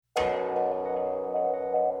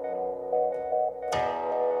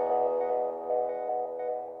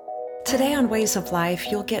Today on Ways of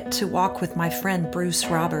Life, you'll get to walk with my friend Bruce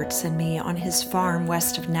Roberts and me on his farm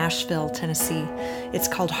west of Nashville, Tennessee. It's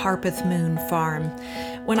called Harpeth Moon Farm.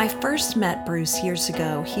 When I first met Bruce years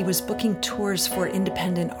ago, he was booking tours for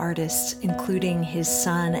independent artists, including his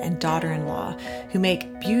son and daughter-in-law, who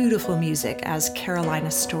make beautiful music as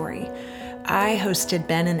Carolina Story. I hosted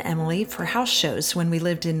Ben and Emily for house shows when we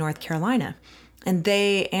lived in North Carolina, and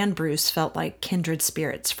they and Bruce felt like kindred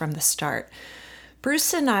spirits from the start.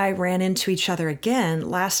 Bruce and I ran into each other again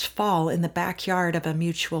last fall in the backyard of a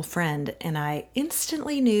mutual friend, and I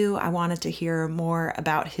instantly knew I wanted to hear more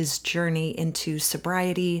about his journey into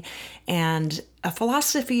sobriety and a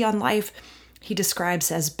philosophy on life he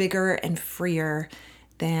describes as bigger and freer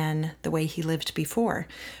than the way he lived before.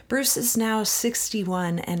 Bruce is now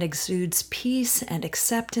 61 and exudes peace and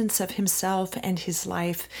acceptance of himself and his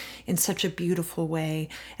life in such a beautiful way,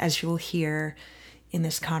 as you'll hear in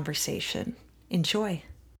this conversation. Enjoy.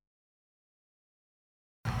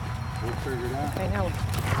 We'll figure it out. I know.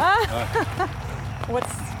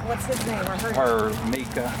 What's his name or her? Her,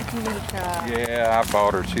 Mika. Mika. Yeah, I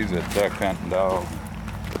bought her. She's a duck hunting dog.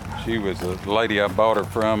 She was a lady I bought her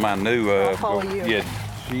from. I knew I'll follow you. Yeah,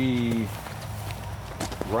 she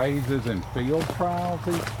raises and field trials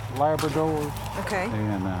these Labradors. Okay.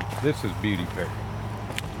 And this is Beauty Berry.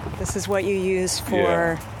 This is what you use for.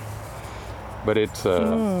 Yeah. But it's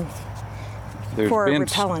there's for been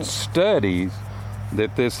repellent. Studies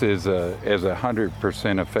that this is as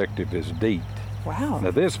 100% effective as DEET. Wow.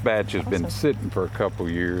 Now this batch has been Awesome. sitting for a couple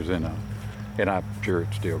years, and I'm sure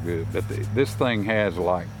it's still good. But this thing has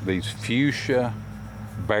like these fuchsia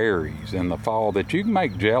berries in the fall that you can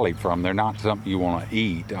make jelly from. They're not something you want to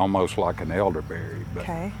eat, almost like an elderberry. But,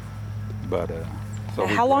 Okay. But so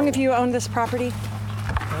How long have you owned this property?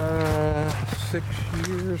 6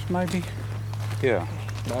 years maybe. Yeah,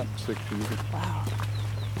 about 6 years. Wow.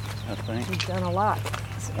 I think. You've done a lot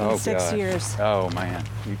in 6 gosh. years. Oh man,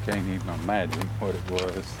 you can't even imagine what it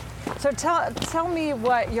was. So tell me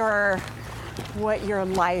what your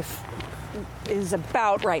life is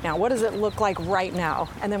about right now. What does it look like right now?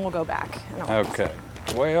 And then we'll go back. Okay.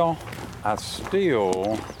 Well, I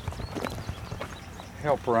still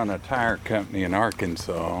help run a tire company in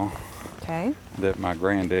Arkansas Okay. that my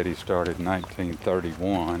granddaddy started in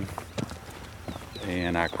 1931.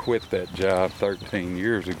 And I quit that job 13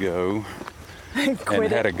 years ago and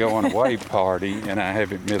had a going away party, and I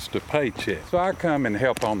haven't missed a paycheck. So I come and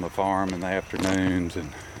help on the farm in the afternoons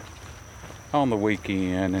and on the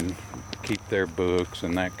weekend and keep their books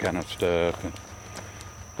and that kind of stuff. And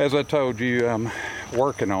as I told you, I'm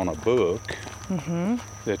working on a book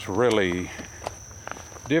that's really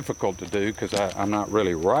difficult to do because I'm not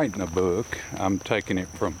really writing a book. I'm taking it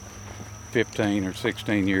from 15 or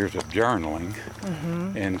 16 years of journaling,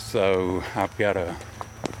 and so I've got to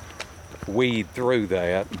weed through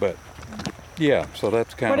that. But yeah, so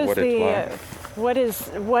that's kind of what it's like. What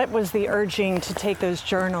was the urging to take those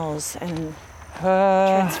journals and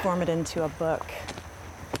transform it into a book?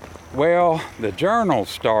 Well, the journal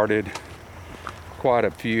started quite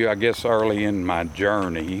a few, I guess, early in my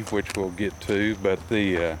journey, which we'll get to. But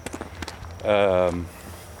the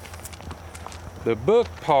book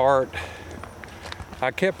part, I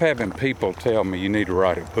kept having people tell me you need to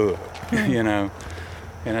write a book, you know,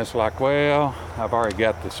 and it's like, well, I've already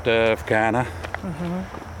got the stuff, kind of.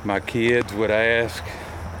 My kids would ask,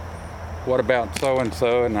 what about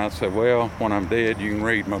so-and-so? And I said, well, when I'm dead, you can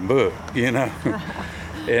read my book, you know.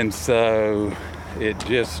 And so it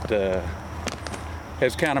just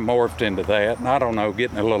has kind of morphed into that. And I don't know,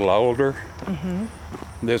 getting a little older,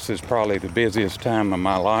 this is probably the busiest time of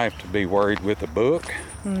my life to be worried with a book.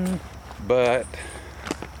 But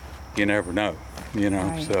you never know, you know.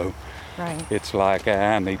 Right. So Right. it's like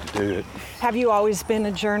I need to do it. Have you always been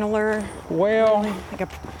a journaler? Well, Like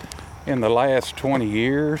in the last 20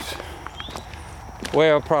 years,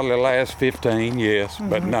 well, probably the last 15, yes,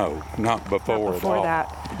 but no, not before not before at all. that.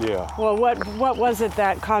 Yeah. Well, what was it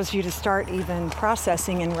that caused you to start even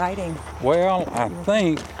processing and writing? Well, I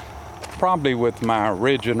think probably with my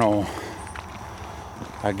original,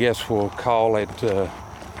 I guess we'll call it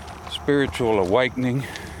spiritual awakening,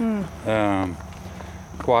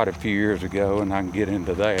 quite a few years ago, and I can get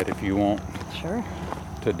into that if you want Sure.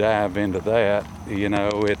 to dive into that. You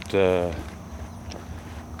know,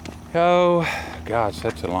 oh gosh,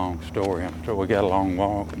 that's a long story. I'm sure we got a long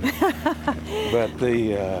walk. But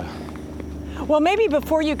Well, maybe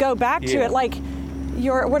before you go back to Yeah. it, like,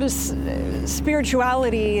 what does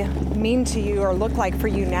spirituality mean to you or look like for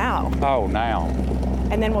you now? oh, now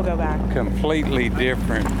And then we'll go back. completely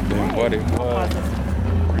different than what it was. Pause this.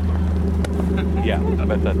 Yeah,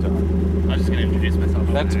 but that's all right. I was just going to introduce myself.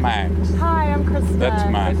 That's Max. Hi, I'm Krista.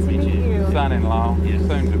 That's Max. Nice to meet you. Son-in-law, Yes.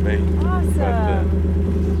 soon to be.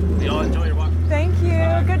 Awesome. Y'all enjoy your walk. Thank you.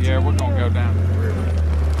 Good to Yeah, meet we're going to you. go down to the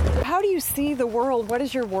river. How do you see the world? What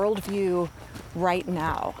is your worldview right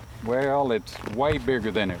now? Well, it's way bigger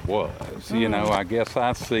than it was. You know, I guess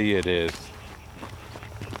I see it as,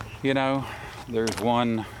 you know, there's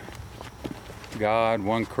one God,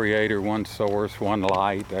 one creator, one source, one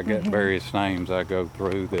light. I got various names I go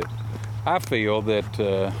through that I feel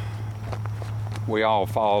that we all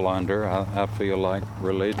fall under. I feel like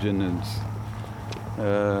religion is,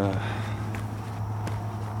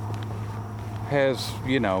 has,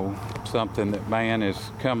 you know, something that man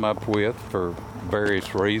has come up with for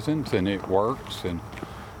various reasons, and it works and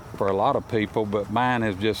for a lot of people, but mine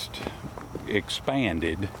has just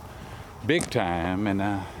expanded big time.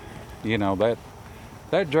 And you know, that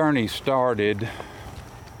journey started,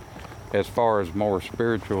 as far as more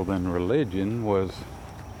spiritual than religion, was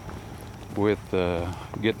with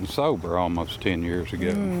getting sober almost 10 years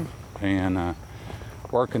ago. And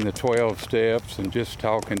working the 12 steps and just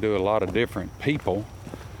talking to a lot of different people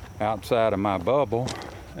outside of my bubble.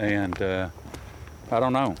 And I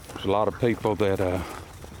don't know, there's a lot of people that,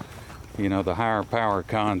 you know, the higher power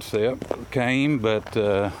concept came, but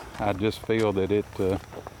I just feel that it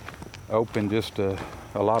opened just a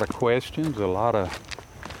lot of questions, a lot of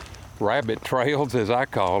rabbit trails, as I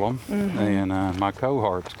call them, and my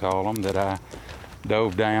cohorts call them, that I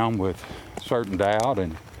dove down with certain doubt,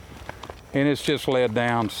 and it's just led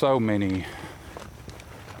down so many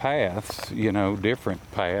paths, you know,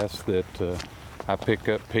 different paths, that I pick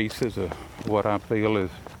up pieces of what I feel is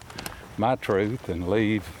my truth and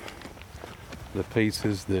leave the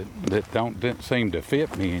pieces that don't seem to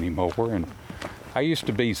fit me anymore. And I used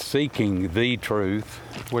to be seeking the truth,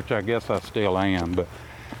 which I guess I still am, but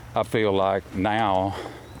I feel like now,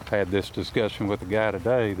 I had this discussion with a guy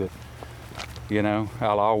today, that, you know,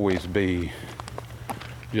 I'll always be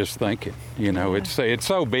just thinking, you know, it's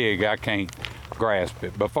so big I can't grasp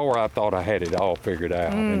it. Before I thought I had it all figured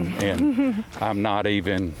out, and I'm not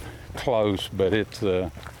even close, but it's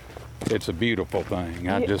a beautiful thing.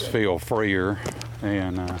 I just feel freer.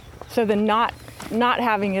 And So the not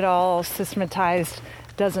having it all systematized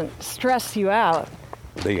doesn't stress you out.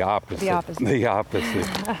 the opposite. The opposite.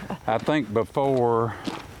 I think before,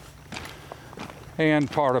 and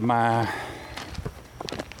part of my,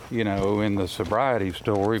 you know, in the sobriety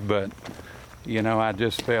story, but, you know, I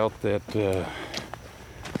just felt that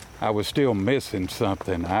I was still missing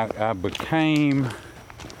something. I became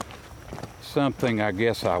something I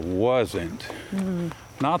guess I wasn't.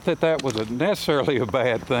 Not that that was necessarily a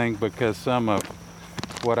bad thing, because some of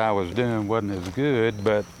what I was doing wasn't as good,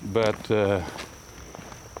 but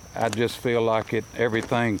I just feel like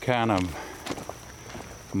everything kind of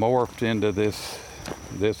morphed into this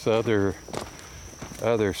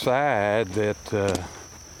other side that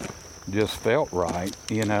just felt right,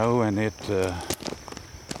 you know, and it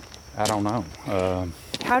I don't know.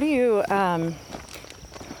 How do you,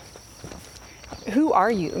 who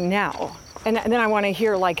are you now? And then I want to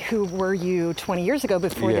hear, like, who were you 20 years ago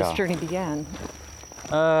before this journey began?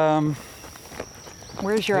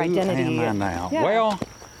 Where's your identity? Who am I now? Yeah. Well,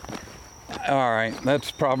 all right, that's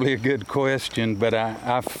probably a good question, but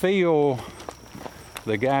I feel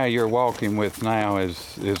the guy you're walking with now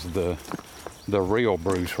is the real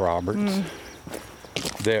Bruce Roberts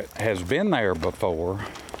that has been there before.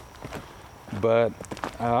 But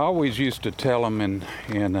I always used to tell him in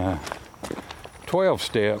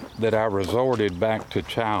 12-step that I resorted back to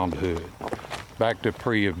childhood, back to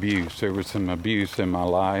pre-abuse. There was some abuse in my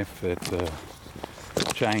life that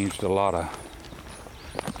changed a lot of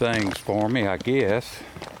things for me, I guess.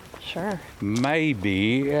 Sure.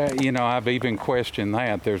 Maybe, you know, I've even questioned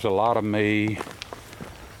that. There's a lot of me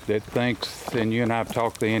that thinks, and you and I have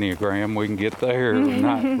talked the Enneagram, we can get there,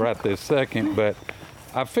 not right this second, but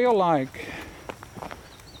I feel like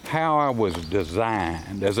how I was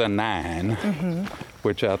designed as a 9,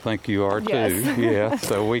 which I think you are too, yeah,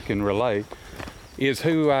 so we can relate, is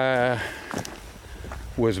who I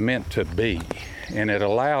was meant to be. And it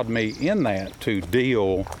allowed me in that to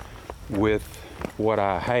deal with what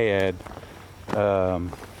I had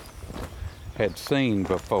seen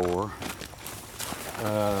before.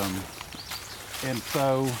 And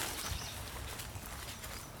so,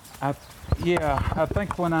 I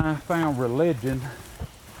think when I found religion,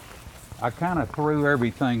 I kind of threw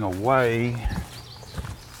everything away,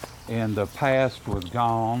 and the past was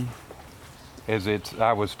gone, as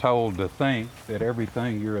I was told to think that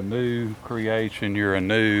everything, you're a new creation, you're a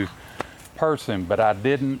new person, but I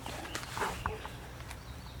didn't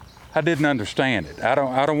I didn't understand it. I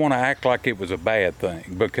don't want to act like it was a bad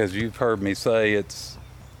thing, because you've heard me say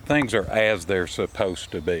things are as they're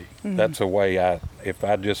supposed to be. Mm-hmm. That's the way if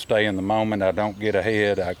I just stay in the moment, I don't get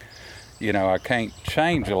ahead. I can't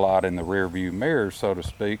change a lot in the rearview mirror, so to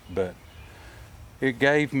speak, but it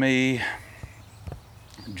gave me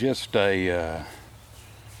just I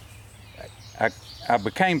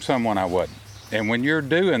became someone I wasn't. And when you're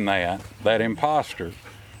doing that imposter,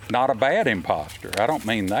 not a bad imposter, I don't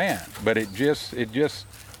mean that, but it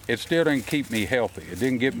still didn't keep me healthy. It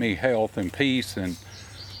didn't give me health and peace. And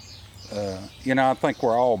I think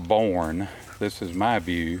we're all born, this is my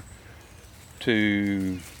view,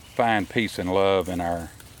 to find peace and love in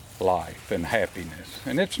our life and happiness.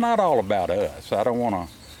 And it's not all about us. I don't want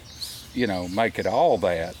to, make it all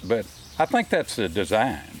that, but I think that's the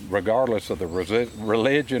design, regardless of the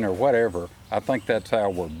religion or whatever. I think that's how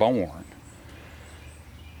we're born.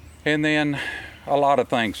 And then a lot of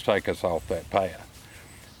things take us off that path.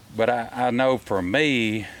 But I know for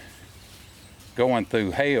me, going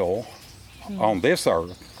through hell on this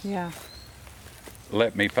earth,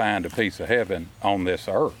 let me find a piece of heaven on this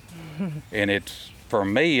earth. And for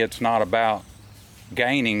me, it's not about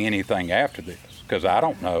gaining anything after this, because I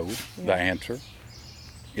don't know the answer.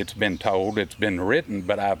 It's been told, it's been written,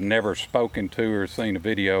 but I've never spoken to or seen a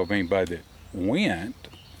video of anybody that went.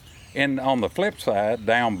 And on the flip side,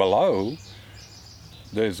 down below,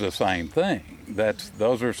 there's the same thing.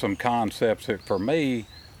 Those are some concepts that, for me,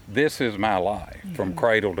 this is my life, from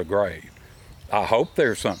cradle to grave. I hope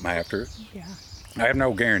there's something after it. Yeah. I have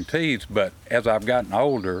no guarantees, but as I've gotten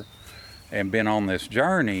older and been on this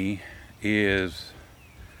journey,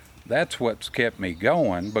 that's what's kept me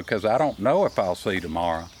going, because I don't know if I'll see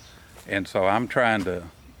tomorrow. And so I'm trying to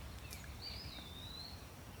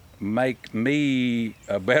make me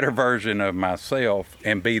a better version of myself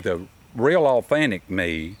and be the real authentic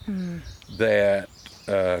me that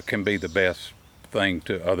can be the best thing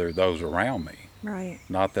to those around me. Right.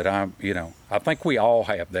 Not that I think we all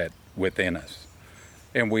have that within us,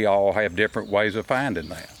 and we all have different ways of finding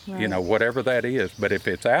that, right. Whatever that is. But if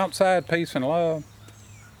it's outside peace and love,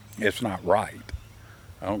 it's not right.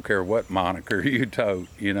 I don't care what moniker you tote,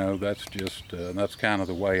 that's just, that's kind of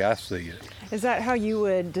the way I see it. Is that how you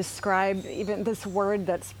would describe even this word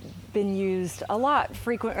that's been used a lot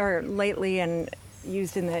lately and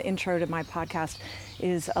used in the intro to my podcast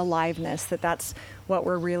is aliveness, that's what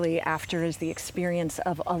we're really after, is the experience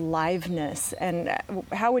of aliveness? And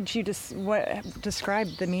how would you describe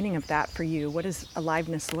the meaning of that for you? What does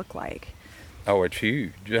aliveness look like? Oh, it's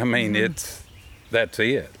huge. I mean, that's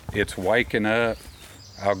it. It's waking up.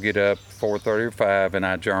 I'll get up 4:30 or 5 and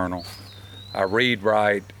I journal. I read,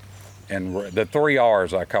 write, and the 3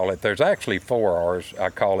 R's I call it. There's actually 4 R's I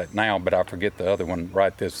call it now, but I forget the other one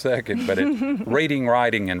right this second. But it's reading,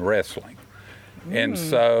 writing, and wrestling. And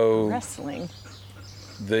so wrestling.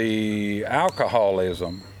 The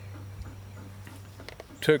alcoholism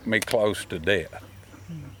took me close to death.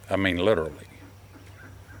 I mean, literally.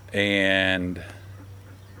 And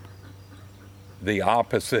the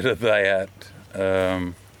opposite of that,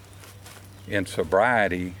 in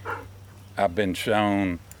sobriety, I've been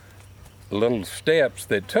shown little steps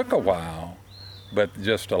that took a while, but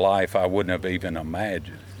just a life I wouldn't have even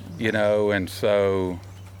imagined, and so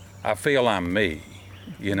I feel I'm me,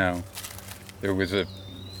 There was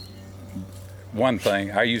one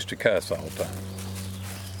thing, I used to cuss all the time.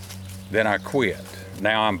 Then I quit.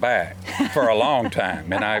 Now I'm back for a long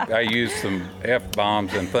time, and I use some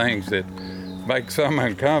F-bombs and things that make some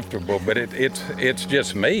uncomfortable, but it's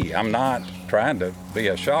just me. I'm not trying to be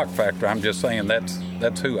a shock factor. I'm just saying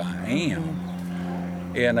that's who I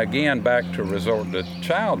am. And again, back to resort to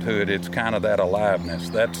childhood, it's kind of that aliveness.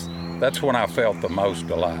 That's when I felt the most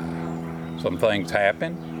alive. Some things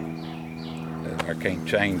happen. I can't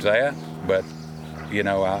change that, but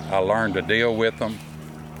I learned to deal with them.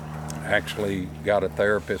 Actually got a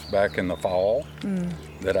therapist back in the fall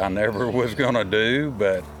that I never was going to do,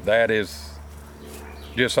 but that is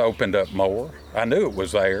just opened up more. I knew it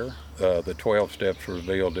was there. The 12 steps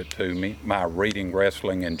revealed it to me. My reading,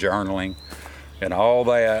 wrestling, and journaling and all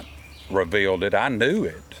that revealed it. I knew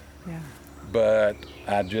it, but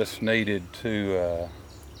I just needed to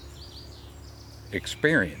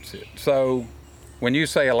experience it. So when you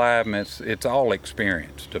say aliveness, it's all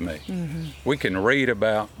experience to me. Mm-hmm. We can read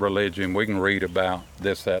about religion, we can read about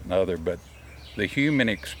this, that, and other, but the human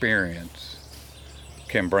experience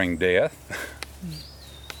can bring death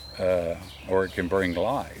or it can bring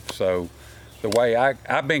life. So the way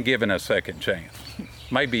I've been given a second chance,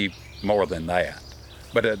 maybe more than that,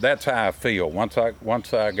 but that's how I feel. Once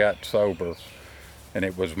I got sober, And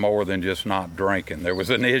it was more than just not drinking. There was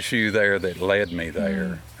an issue there that led me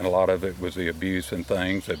there. And a lot of it was the abuse and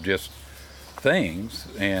things of just things.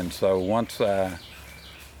 And so once I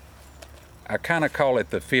kind of call it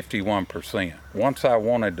the 51%. Once I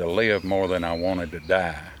wanted to live more than I wanted to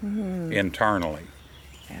die internally,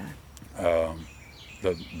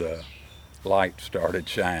 the light started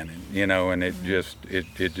shining, you know, and it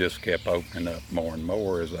just kept opening up more and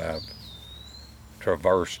more as I've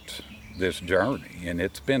traversed this journey. And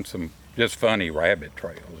it's been some just funny rabbit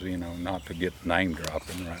trails, you know, not to get name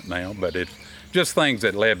dropping right now, but it's just things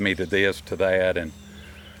that led me to this, to that, and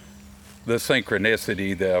the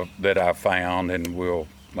synchronicity that I found, and we'll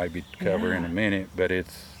maybe cover in a minute, but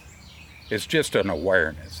it's just an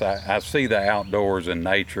awareness. I see the outdoors and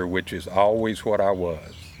nature, which is always what I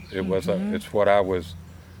was. It's what I was.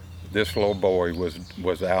 This little boy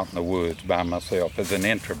was out in the woods by myself as an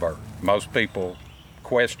introvert. Most people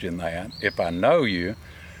question that. If I know you,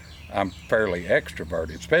 I'm fairly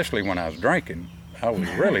extroverted, especially when I was drinking. I was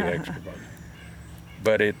really extroverted.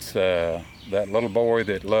 But it's that little boy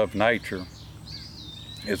that loved nature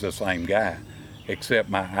is the same guy, except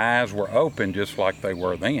my eyes were open just like they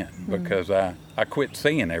were then, because I quit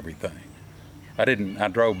seeing everything. I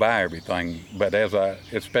drove by everything, but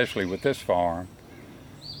especially with this farm,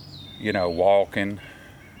 you know, walking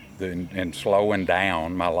and slowing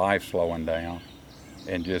down, my life slowing down,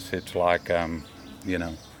 and just it's like you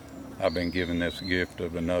know, I've been given this gift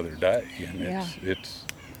of another day, and it's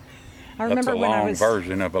I remember that's a when long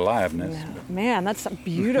version of aliveness. Yeah. Man, that's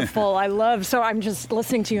beautiful. I love. So I'm just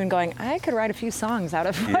listening to you and going, I could write a few songs out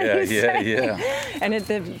of what you say.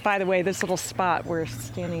 And by the way, this little spot we're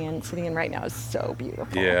sitting in right now is so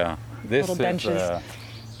beautiful. Yeah, this little benches.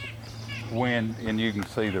 And you can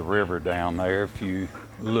see the river down there. If you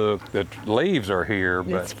look, the leaves are here,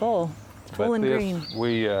 but it's full and green.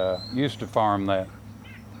 We used to farm that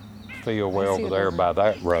field way over there by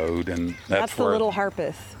that road, and that's the little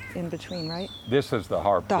Harpeth in between, right? This is the big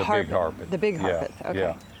Harpeth. The big Harpeth. Okay.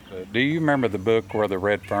 Yeah. Do you remember the book Where the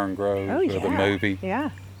Red Fern Grows? Oh, yeah. Or the movie? Yeah.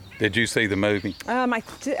 Did you see the movie? I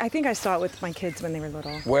think I saw it with my kids when they were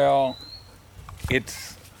little. Well,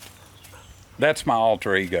 that's my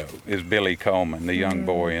alter ego, is Billy Coleman, the young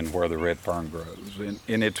boy in Where the Red Fern Grows.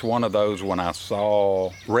 And it's one of those, when I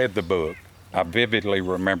read the book, I vividly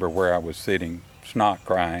remember where I was sitting, snot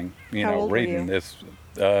crying, How old reading were you?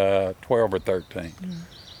 this, 12 or 13.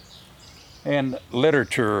 And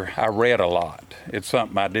literature, I read a lot. It's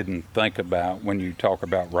something I didn't think about when you talk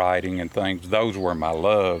about writing and things. Those were my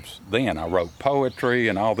loves then. I wrote poetry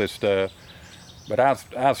and all this stuff. But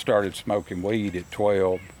I started smoking weed at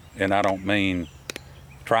 12, and I don't mean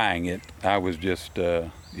trying it. I was just,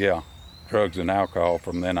 drugs and alcohol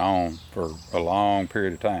from then on for a long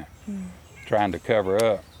period of time, trying to cover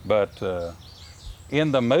up. But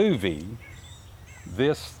in the movie,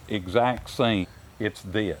 this exact scene, it's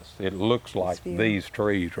this. It looks like these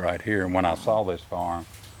trees right here. And when I saw this farm,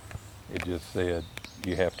 it just said,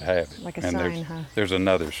 you have to have it. Like a and sign, huh? There's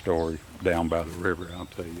another story down by the river I'll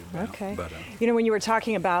tell you about. Okay. But, when you were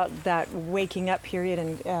talking about that waking up period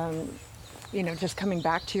and, just coming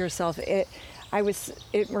back to yourself, it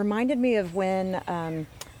reminded me of when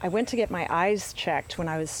I went to get my eyes checked when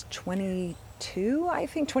I was 22, I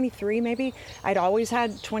think, 23 maybe. I'd always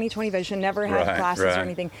had 20/20 vision, never had glasses or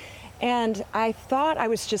anything. And I thought I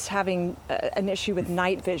was just having an issue with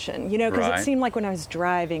night vision, because it seemed like when I was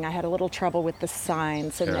driving, I had a little trouble with the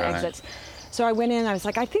signs and the exits. So I went in, I was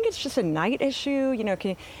like, I think it's just a night issue,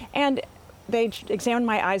 and they examined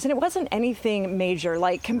my eyes, and it wasn't anything major,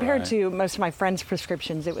 like compared to most of my friends'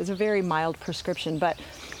 prescriptions. It was a very mild prescription. But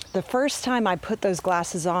the first time I put those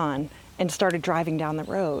glasses on and started driving down the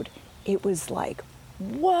road, it was like,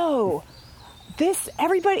 whoa.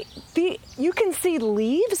 You can see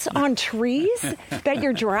leaves on trees that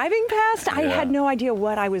you're driving past. I had no idea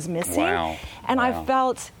what I was missing. And I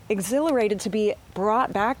felt exhilarated to be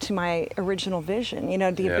brought back to my original vision,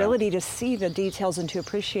 the ability to see the details and to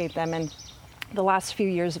appreciate them. And the last few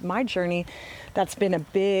years of my journey, that's been a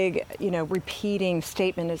big, repeating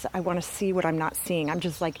statement is I want to see what I'm not seeing. I'm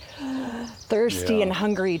just like thirsty and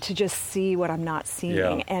hungry to just see what I'm not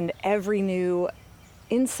seeing. And every new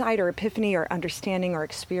insight or epiphany or understanding or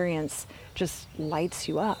experience just lights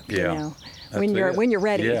you up, when you're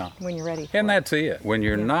ready. When you're ready. And that's it. When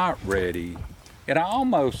you're not ready, and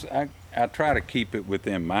I try to keep it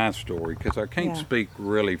within my story because I can't speak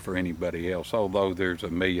really for anybody else, although there's a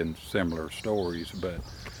million similar stories. But,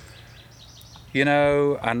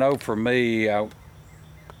 I know for me, I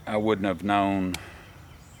wouldn't have known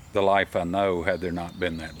the life I know had there not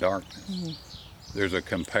been that darkness. There's a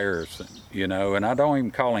comparison, and I don't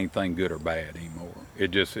even call anything good or bad anymore. It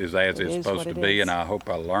just is as it's supposed to be, and I hope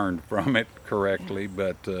I learned from it correctly.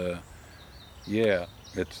 But yeah,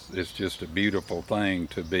 it's just a beautiful thing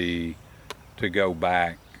to go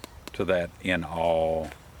back to that in awe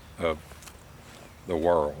of the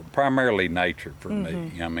world, primarily nature for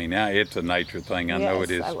me. I mean, it's a nature thing. I know it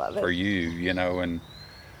is for you, you know, and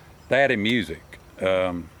that and music,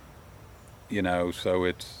 you know,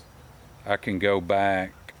 so I can go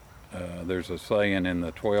back. There's a saying in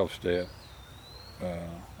the 12-step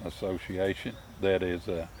association that is,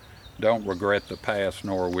 don't regret the past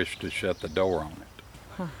nor wish to shut the door on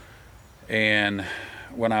it. And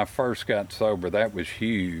when I first got sober, that was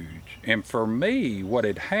huge. And for me, what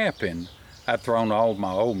had happened, I'd thrown all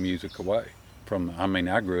my old music away.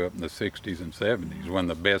 I grew up in the 60s and 70s when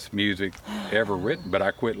the best music ever written, but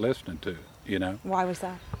I quit listening to it, you know. Why was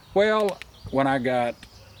that? Well, when I got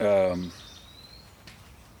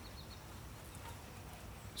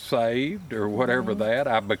saved or whatever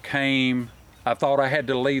I thought I had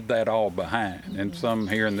to leave that all behind. And some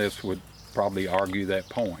hearing this would probably argue that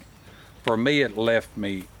point. For me, it left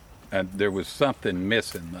me, there was something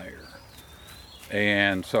missing there.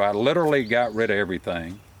 And so I literally got rid of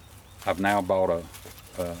everything. I've now bought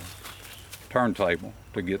a turntable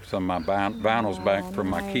to get some of my vinyls back from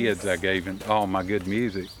my kids. I gave them all my good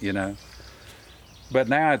music, you know. But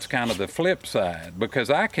now it's kind of the flip side, because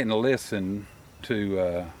I can listen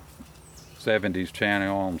to 70s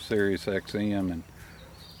channel on Sirius XM,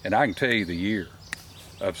 and I can tell you the year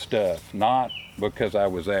of stuff, not because I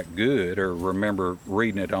was that good or remember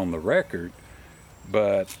reading it on the record,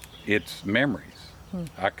 but it's memories.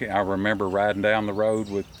 I remember riding down the road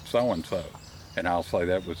with so-and-so, and I'll say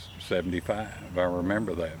that was 75. I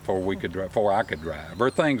remember that before I could drive, or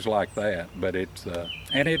things like that. But it's,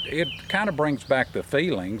 and it kind of brings back the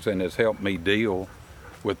feelings and has helped me deal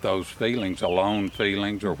with those feelings, alone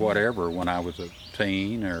feelings or whatever, when I was a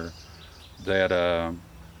teen, or that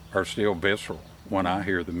are still visceral when I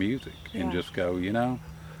hear the music and just go, you know.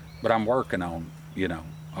 But I'm working on, you know,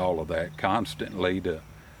 all of that constantly to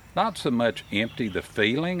not so much empty the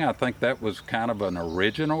feeling. I think that was kind of an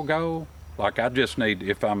original goal. Like, I just need,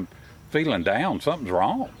 if I'm feeling down, something's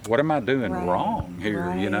wrong. What am I doing wrong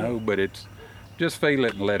here, you know? But it's just feel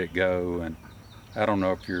it and let it go. And I don't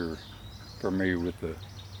know if you're familiar with the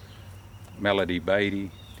Melody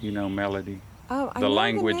Beattie. Do you know Melody? Oh, I The know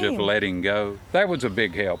language the of name. letting go. That was a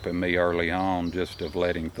big help in me early on, just of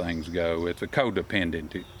letting things go. It's a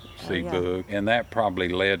codependency book. And that probably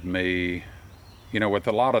led me, you know, with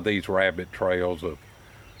a lot of these rabbit trails of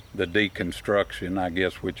the deconstruction, I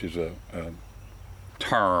guess, which is a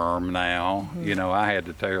term now, you know, I had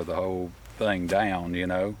to tear the whole thing down, you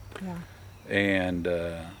know. And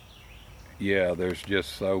there's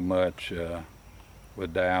just so much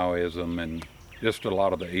with Taoism and just a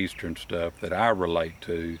lot of the Eastern stuff that I relate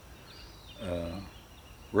to.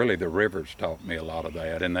 Really, the rivers taught me a lot of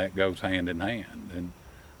that, and that goes hand in hand. And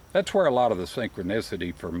that's where a lot of the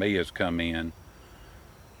synchronicity for me has come in,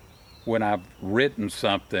 when I've written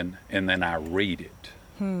something and then I read it.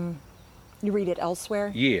 You read it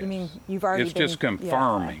elsewhere? Yes. You mean you've already It's just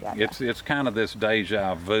confirming. It's kind of this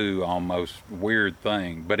deja vu, almost weird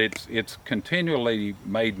thing, but it's continually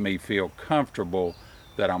made me feel comfortable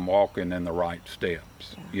that I'm walking in the right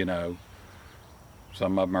steps, you know.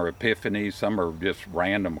 Some of them are epiphanies, some are just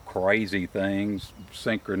random crazy things,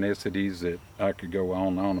 synchronicities that I could go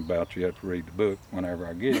on and on about. You have to read the book whenever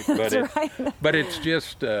I get it. But it's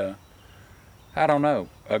just, I don't know,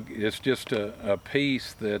 it's just a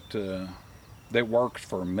piece that works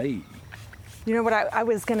for me. You know what I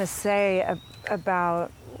was going to say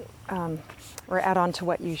about, or add on to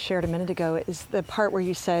what you shared a minute ago, is the part where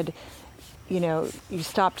you said, you know, you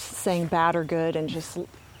stopped saying bad or good and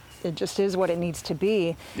it just is what it needs to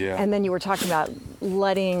be. And then you were talking about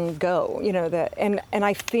letting go, you know, and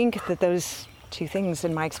I think that those two things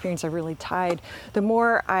in my experience are really tied. The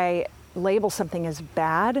more I label something as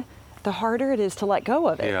bad, the harder it is to let go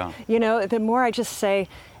of it. You know, the more I just say,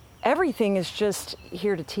 everything is just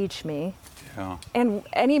here to teach me. And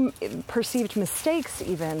any perceived mistakes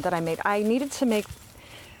even that I made, I needed to make,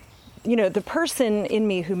 you know, the person in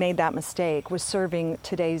me who made that mistake was serving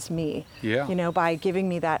today's me, you know, by giving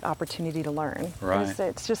me that opportunity to learn.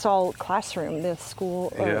 It's just all classroom, the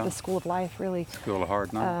school, or the school of life, really. School of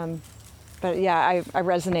hard knocks. But yeah, I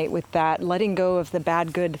resonate with that. Letting go of the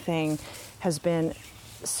bad, good thing has been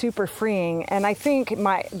super freeing. And I think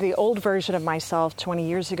the old version of myself 20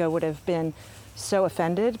 years ago would have been so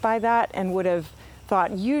offended by that and would have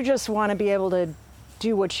thought, you just want to be able to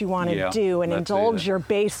do what you want to do and indulge your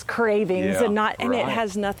base cravings and not, and it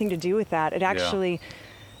has nothing to do with that. It actually,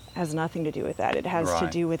 has nothing to do with that. It has to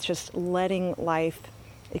Right. do with just letting life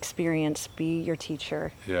experience be your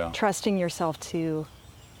teacher, Yeah. trusting yourself to.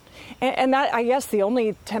 And that, I guess, the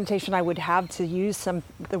only temptation I would have to use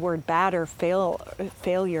the word bad or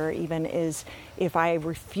failure even is if I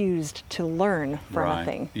refused to learn from a Right.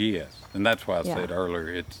 thing. Yes, and that's why I Yeah. said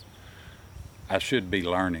earlier, I should be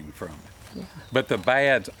learning from it. Yeah. But the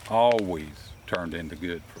bad's always turned into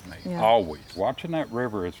good for me. Yeah. Always. Watching that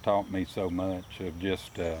river has taught me so much of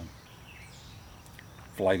just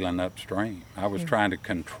flailing upstream. I was trying to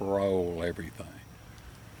control everything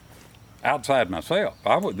outside myself.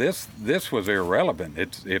 This was irrelevant.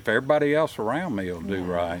 It's if everybody else around me will do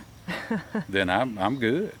right, then I'm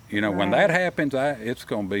good. You know, when Right. that happens, it's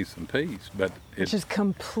going to be some peace. But Which is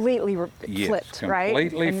completely flipped, right?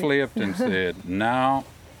 completely flipped and said, "No,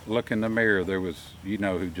 look in the mirror." There was, you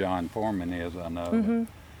know who John Foreman is, I know. Mm-hmm.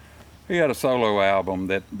 He had a solo album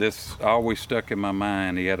that this always stuck in my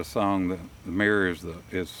mind. He had a song that the mirror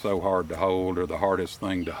is so hard to hold, or the hardest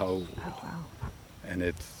thing to hold. Oh, wow. And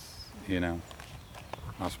it's, you know,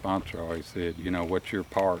 my sponsor always said, you know, what's your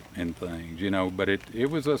part in things, you know, but it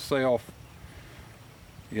was a self,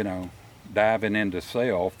 you know, diving into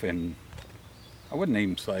self, and I wouldn't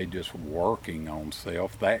even say just working on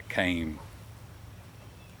self. That came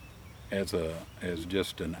as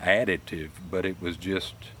just an additive, but it was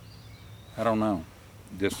just, I don't know,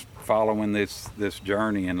 just following this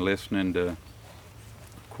journey and listening to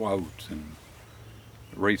quotes, and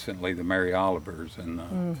recently the Mary Olivers,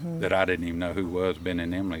 and that I didn't even know who was. Ben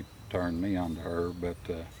and Emily turned me on to her, but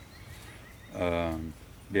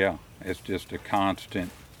yeah, it's just a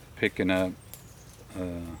constant picking up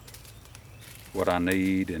what I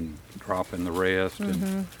need and dropping the rest.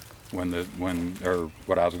 And or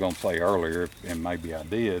what I was going to say earlier, and maybe I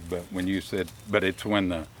did, but when you said, but it's when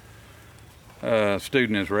the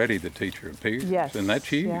student is ready, the teacher appears. Yes. And that's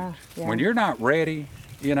huge. Yeah, yeah. When you're not ready,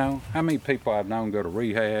 you know, how many people I've known go to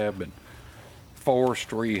rehab and forced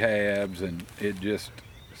rehabs, and it just,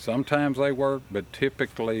 sometimes they work, but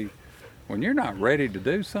typically when you're not ready to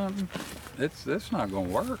do something, it's not going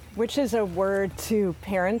to work. Which is a word to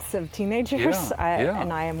parents of teenagers, Yeah.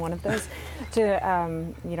 and I am one of those. You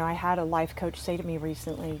know, I had a life coach say to me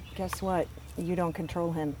recently, guess what? You don't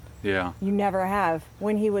control him. Yeah. You never have.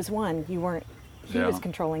 When he was one, he was Yeah.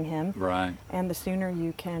 controlling him. Right. And the sooner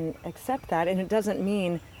you can accept that, and it doesn't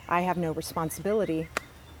mean I have no responsibility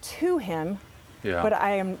to him, Yeah. but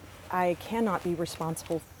I cannot be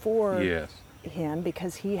responsible for Yes. him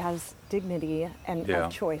because he has dignity and Yeah.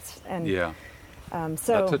 of choice. And Yeah. so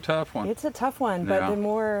That's a tough one. It's a tough one, but Yeah. the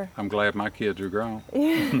more I'm glad my kids are grown.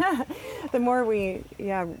 the more we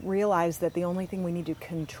realize that the only thing we need to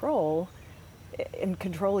control, and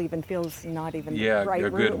control even feels not even Yeah, the right a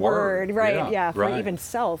good word. right? Yeah, For right. even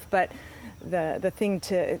self. But the thing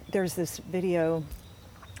there's this video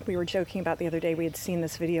we were joking about the other day. We had seen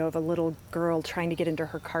this video of a little girl trying to get into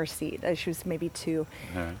her car seat. She was maybe 2,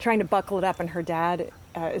 trying to buckle it up, and her dad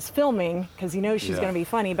is filming because he knows she's Yeah. going to be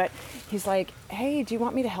funny. But he's like, "Hey, do you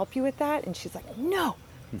want me to help you with that?" And she's like, "No.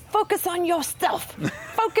 Focus on yourself.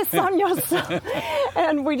 Focus on yourself."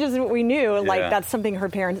 And we knew, like, Yeah. that's something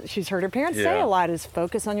she's heard her parents say Yeah. a lot, is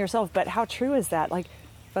focus on yourself. But how true is that? Like,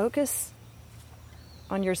 focus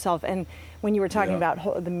on yourself. And when you were talking Yeah.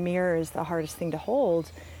 about the mirror is the hardest thing to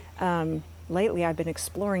hold, lately I've been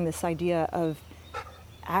exploring this idea of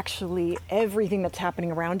actually everything that's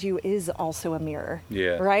happening around you is also a mirror.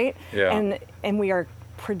 Yeah. Right? Yeah. And we are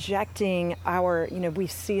projecting we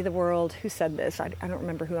see the world. Who said this? I don't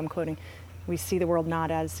remember who I'm quoting. We see the world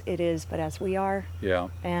not as it is, but as we are. Yeah.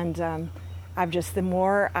 And the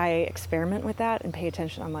more I experiment with that and pay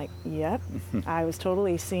attention, I'm like, yep, I was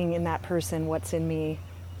totally seeing in that person what's in me,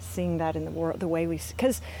 seeing that in the world, the way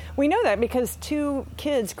because we know that because 2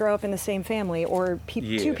 kids grow up in the same family, or 2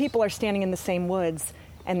 Yes. people are standing in the same woods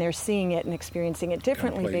and they're seeing it and experiencing it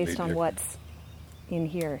differently Completely based on different. what's in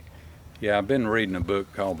here. Yeah, I've been reading a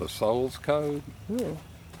book called The Soul's Code. Ooh,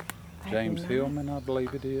 I have James not- Hillman, I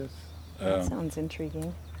believe it is. That sounds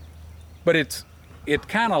intriguing. But it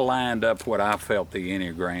kind of lined up what I felt the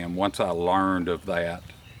Enneagram, once I learned of that,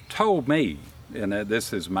 told me, and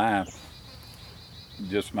this is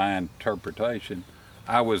just my interpretation,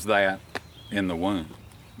 I was that in the womb.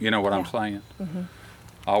 You know what I'm Yeah. saying? Mm-hmm.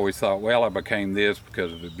 I always thought, well, I became this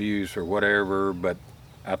because of abuse or whatever, but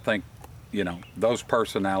I think, you know, those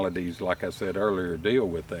personalities, like I said earlier, deal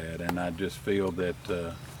with that, and I just feel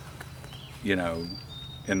that, you know,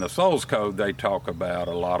 in the Soul's Code, they talk about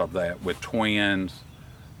a lot of that with twins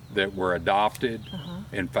that were adopted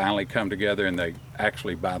and finally come together, and they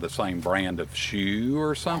actually buy the same brand of shoe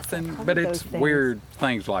or something. I've But heard it's those things. weird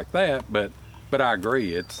things like that. But But I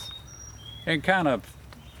agree, and kind of,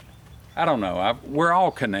 I don't know, we're all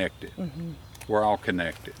connected. Mm-hmm. We're all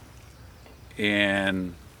connected.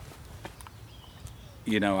 And,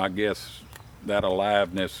 I guess that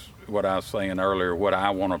aliveness, what I was saying earlier, what I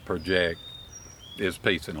want to project is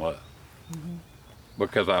peace and love. Mm-hmm.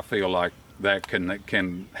 Because I feel like that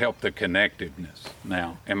can help the connectiveness.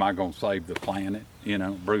 Now, am I going to save the planet?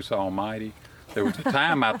 Bruce Almighty. There was a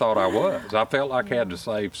time I thought I was. I felt like I had to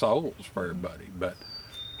save souls for everybody. But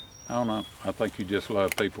I don't know. I think you just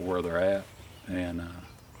love people where they're at, and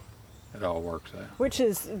it all works out. Which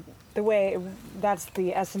is that's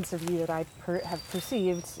the essence of you that I have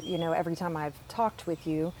perceived, every time I've talked with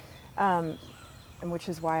you. And which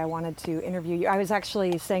is why I wanted to interview you. I was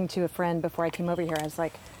actually saying to a friend before I came over here, I was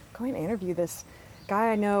like, going to interview this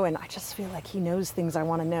guy I know, and I just feel like he knows things I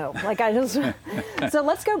want to know. So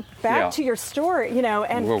let's go back to your story,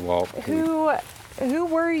 and we'll walk. Who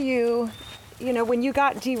were you, when you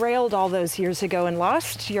got derailed all those years ago and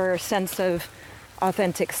lost your sense of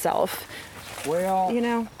authentic self? Well,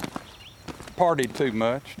 partied too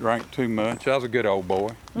much, drank too much. I was a good old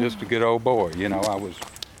boy, just a good old boy. I was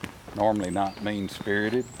normally not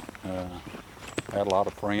mean-spirited. Had a lot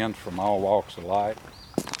of friends from all walks of life.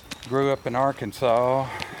 Grew up in Arkansas,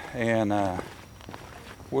 and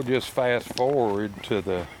we'll just fast forward to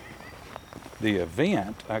the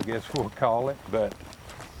event, I guess we'll call it. But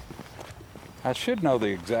I should know the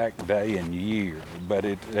exact day and year, but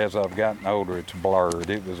as I've gotten older, it's blurred.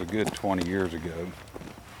 It was a good 20 years ago.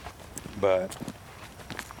 But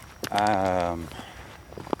I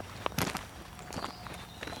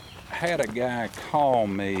had a guy call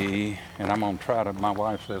me, and I'm going to try to, my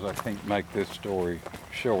wife says I can't make this story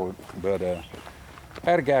short, but I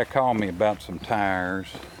had a guy call me about some tires,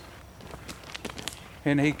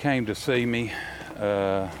 and he came to see me,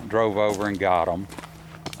 drove over and got them.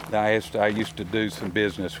 I used to do some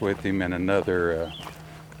business with him in another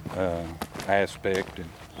aspect, and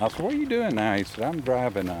I said, what are you doing now? He said, I'm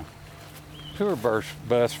driving a tour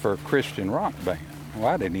bus for a Christian rock band. Well,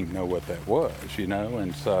 I didn't even know what that was,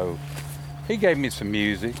 and so he gave me some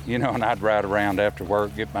music, and I'd ride around after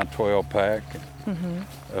work, get my 12-pack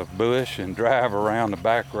of Bush and drive around the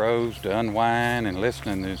back roads to unwind and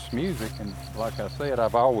listening to this music. And like I said,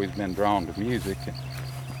 I've always been drawn to music, and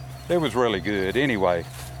it was really good. Anyway,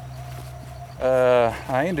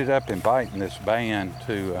 I ended up inviting this band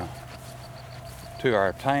to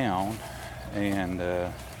our town, and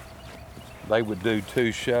they would do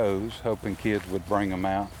 2 shows, hoping kids would bring them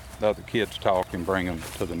out. The other kids talk and bring them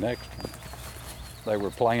to the next one. They were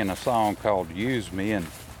playing a song called Use Me, and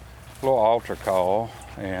a little altar call,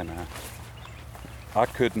 and I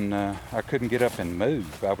couldn't get up and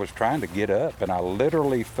move. I was trying to get up, and I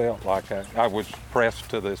literally felt like I was pressed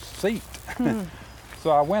to the seat. So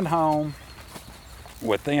I went home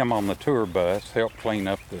with them on the tour bus, helped clean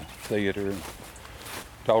up the theater, and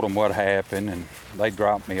told them what happened, and they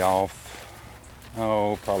dropped me off,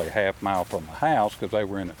 probably a half mile from the house, because they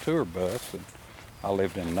were in a tour bus, and I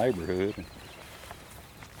lived in the neighborhood. And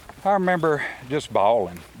I remember just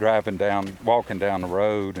bawling, walking down the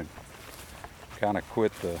road, and kind of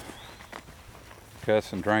quit the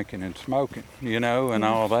cussing, drinking, and smoking, and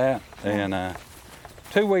all that. And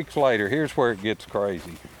 2 weeks later, here's where it gets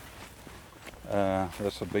crazy.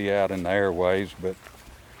 This will be out in the airways, but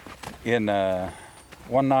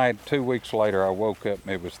one night, 2 weeks later, I woke up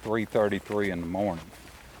and it was 3:33 in the morning.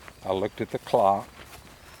 I looked at the clock,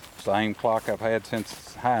 same clock I've had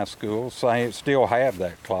since high school, still have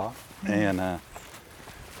that clock. And I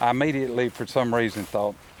immediately, for some reason,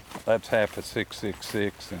 thought that's half of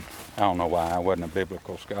 666, and I don't know why. I wasn't a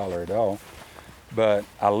biblical scholar at all. But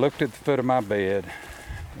I looked at the foot of my bed,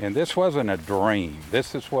 and this wasn't a dream.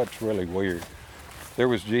 This is what's really weird. There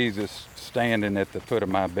was Jesus standing at the foot of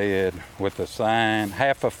my bed with a sign,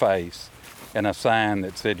 half a face, and a sign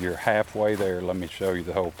that said, "You're halfway there. Let me show you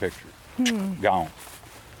the whole picture." Gone.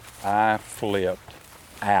 I flipped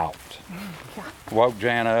out. Woke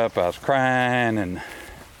Jan up. I was crying, and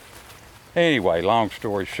anyway, long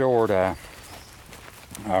story short, I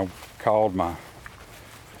called I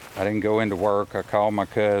didn't go into work. I called my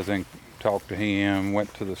cousin, talked to him,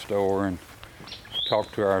 went to the store, and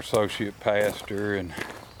talked to our associate pastor, and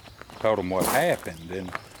told him what happened. And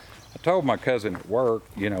I told my cousin at work,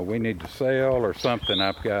 we need to sell or something.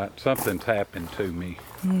 Something's happened to me.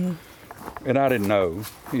 And I didn't know,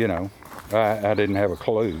 I didn't have a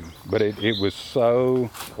clue, but it was so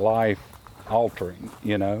life-altering,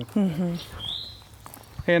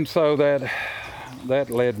 And so that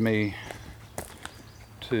led me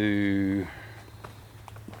to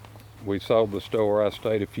we sold the store. I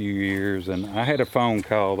stayed a few years, and I had a phone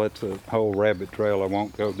call. That's a whole rabbit trail I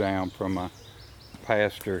won't go down, from a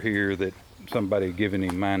pastor here that somebody had given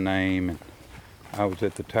him my name, and I was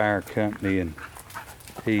at the tire company, and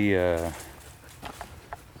he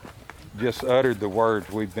just uttered the words,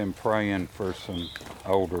 "We've been praying for some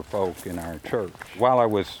older folk in our church." While I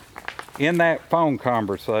was in that phone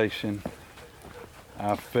conversation,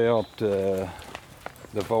 I felt the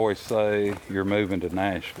voice say, "You're moving to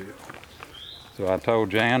Nashville." So I told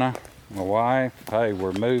Jana, my wife, "Hey,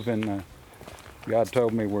 we're moving. God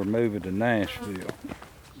told me we're moving to Nashville."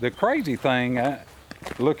 The crazy thing,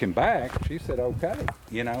 looking back, she said, "Okay."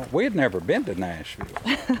 You know, we had never been to Nashville.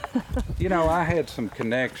 You know, I had some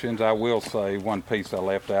connections. I will say one piece I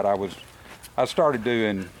left out. I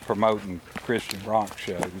started promoting Christian rock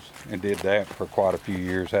shows, and did that for quite a few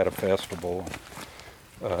years. Had a festival,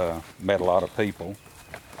 met a lot of people.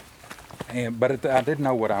 But I didn't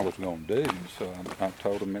know what I was going to do, so I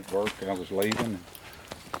told them at work I was leaving. And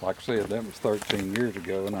like I said, that was 13 years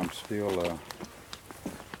ago, and I'm still,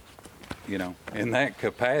 in that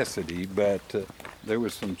capacity. But there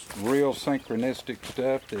was some real synchronistic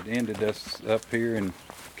stuff that ended us up here in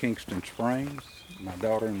Kingston Springs. My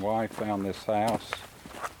daughter and wife found this house.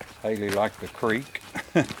 Haley liked the creek.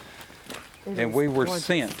 And we were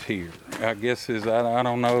sent here. I guess I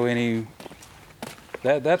don't know any.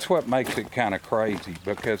 That's what makes it kind of crazy,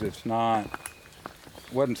 because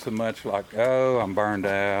wasn't so much like, oh, I'm burned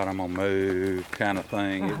out, I'm gonna move kind of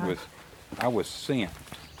thing. It was, I was sent.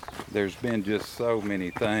 There's been just so many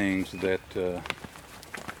things that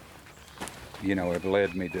have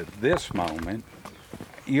led me to this moment.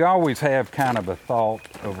 You always have kind of a thought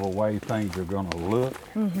of a way things are gonna look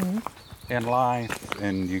in life,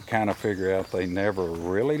 and you kind of figure out they never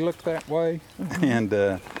really look that way.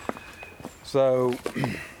 And so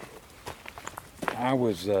I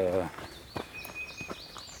was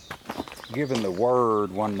given the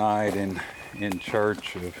word one night in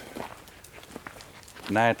church of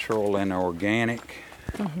natural and organic,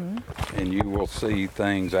 and you will see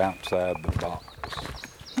things outside the box.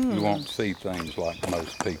 You won't see things like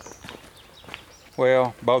most people.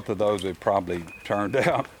 Well, both of those have probably turned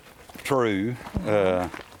out true.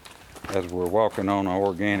 As we're walking on an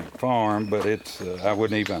organic farm, but I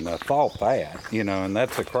wouldn't even have thought that, and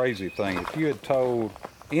that's a crazy thing. If you had told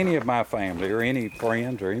any of my family or any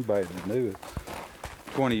friends or anybody that knew it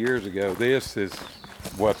 20 years ago, this is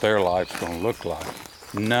what their life's going to look like.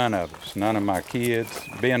 None of us, none of my kids.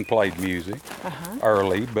 Ben played music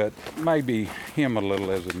early, but maybe him a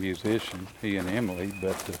little as a musician, he and Emily,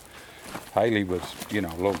 but Haley was, a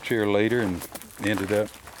little cheerleader and ended up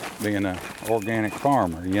being an organic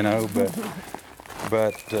farmer,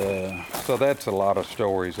 but so that's a lot of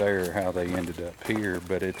stories there, how they ended up here.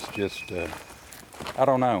 But it's just, I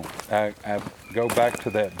don't know. I go back to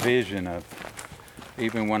that vision of,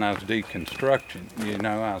 even when I was deconstructing,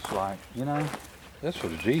 I was like, this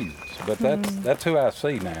was Jesus. But that's who I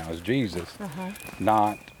see now, as Jesus,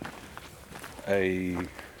 not a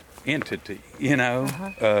entity,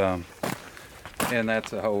 and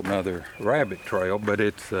that's a whole nother rabbit trail. But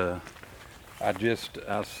it's,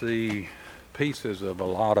 I see pieces of a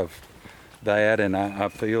lot of that, and I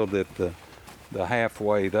feel that the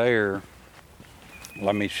halfway there,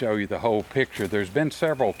 let me show you the whole picture. There's been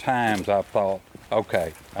several times I've thought,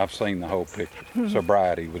 okay, I've seen the whole picture.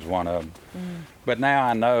 Sobriety was one of them. But now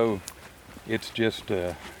I know it's just,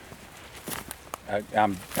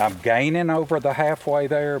 I'm gaining over the halfway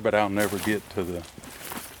there, but I'll never get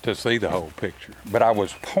to see the whole picture. But I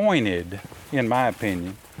was pointed, in my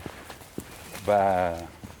opinion, by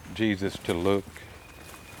Jesus to look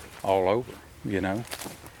all over,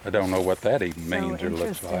 I don't know what that even means or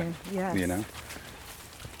looks like, yes.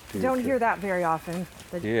 You don't hear that very often.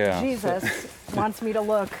 That Jesus wants me to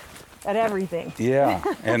look at everything. Yeah,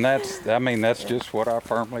 and that's just what I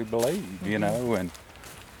firmly believe, and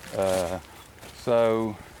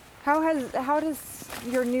so. How has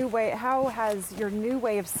your new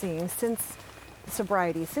way of seeing, since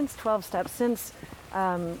sobriety, since 12 steps, since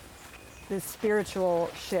this spiritual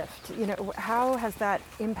shift, how has that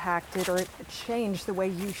impacted or changed the way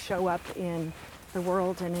you show up in the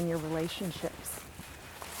world and in your relationships?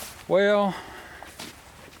 Well,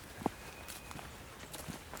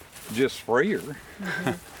 just freer.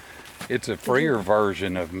 It's a freer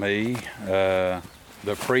version of me.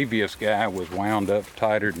 The previous guy was wound up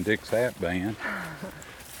tighter than Dick's hat band,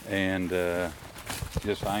 and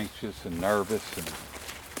just anxious and nervous and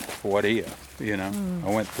what if, I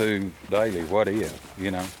went through daily what if,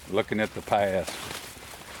 looking at the past,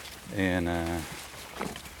 and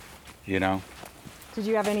Did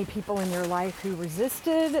you have any people in your life who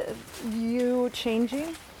resisted you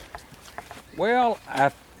changing? Well,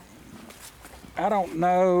 I don't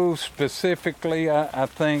know specifically. I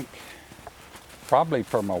think probably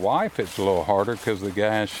for my wife it's a little harder because the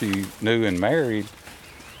guy she knew and married,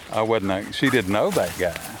 she didn't know that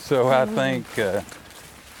guy. So I think the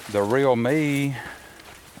real me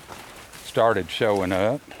started showing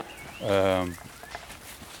up.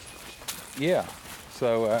 Yeah,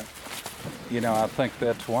 so I think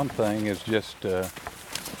that's one thing is just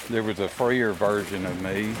there was a freer version of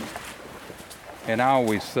me. And I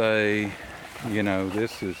always say,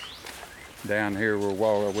 this is down here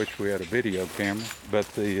where I wish we had a video camera, but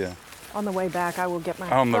on the way back, I will get my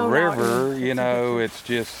on the phone river, out it's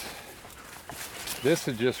just, this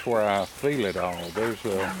is just where I feel it all.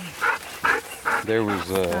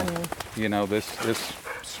 This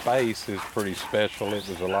space is pretty special. It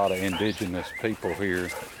was a lot of indigenous people here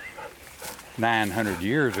 900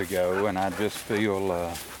 years ago, and I just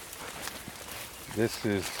feel this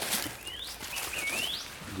is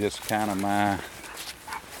just kind of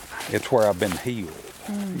it's where I've been healed,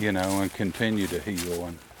 and continue to heal,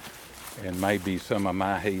 and maybe some of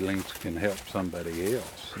my healings can help somebody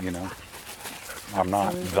else, I'm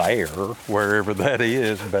not there, wherever that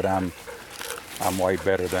is, but I'm way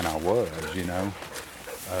better than I was,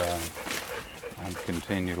 I'm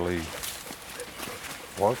continually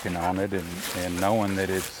working on it and knowing that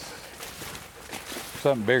it's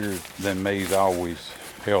something bigger than me's always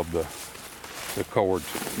held the chords,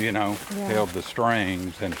 held the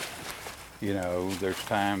strings, and there's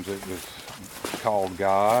times it was called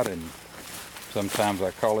God, and sometimes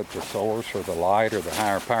I call it the source or the light or the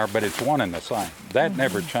higher power, but it's one and the same. That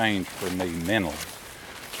never changed for me mentally.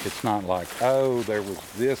 It's not like, oh, there was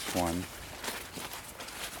this one,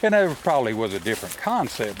 and there probably was a different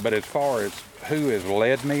concept, but as far as who has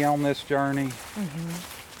led me on this journey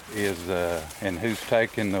is and who's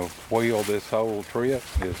taking the wheel this whole trip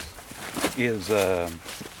is the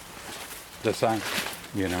same,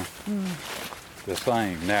 the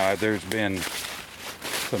same. Now, there's been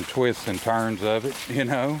some twists and turns of it,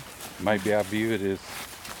 Maybe I view it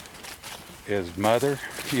as mother,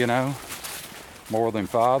 more than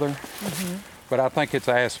father. But I think it's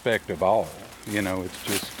an aspect of all, it's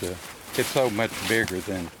just, it's so much bigger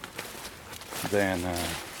than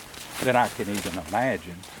I can even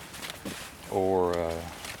imagine or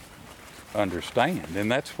understand.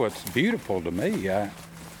 And that's what's beautiful to me.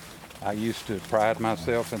 I used to pride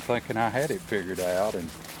myself in thinking I had it figured out, and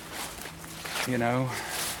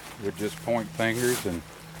would just point fingers and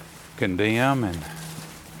condemn, and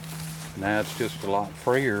now it's just a lot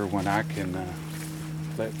freer when I can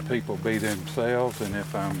let people be themselves, and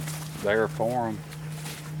if I'm there for them,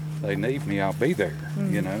 they need me, I'll be there,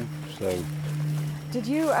 so. Did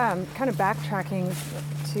you, kind of backtracking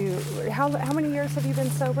to, how many years have you been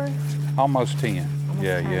sober? Almost 10.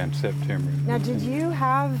 Yeah, in September. Now, did you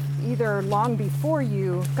have either long before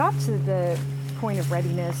you got to the point of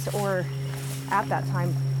readiness or at that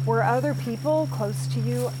time, were other people close to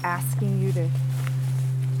you asking you to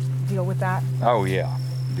deal with that? Oh, yeah.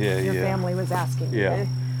 Your family was asking you to do it.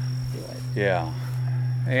 Yeah.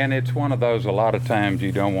 And it's one of those, a lot of times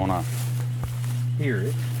you don't want to hear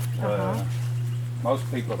it. Most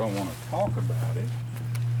people don't want to talk about it.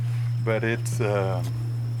 But it's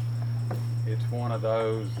one of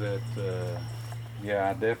those that,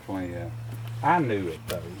 I definitely, I knew it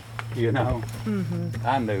though,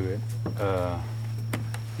 I knew it.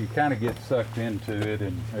 You kind of get sucked into it,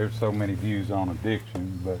 and there's so many views on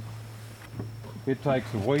addiction, but it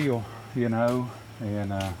takes a wheel,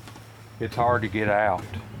 and it's hard to get out.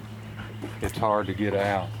 It's hard to get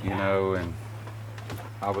out, and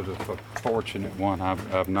I was a fortunate one.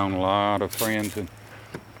 I've known a lot of friends and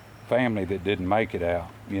family that didn't make it out,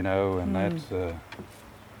 and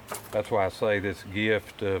that's why I say this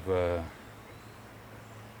gift of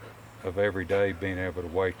every day being able to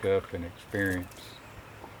wake up and experience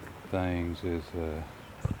things is,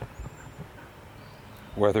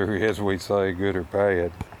 whether, as we say, good or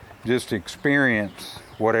bad, just experience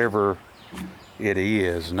whatever it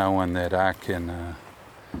is, knowing that I can,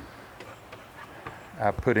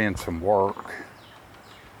 I put in some work,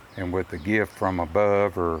 and with the gift from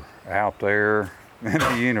above or out there in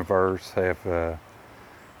the universe, have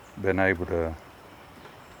been able to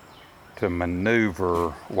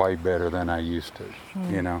maneuver way better than I used to,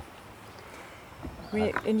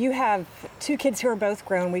 And you have 2 kids who are both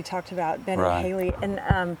grown. We talked about Ben and Haley.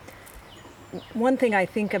 And one thing I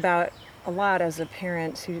think about a lot as a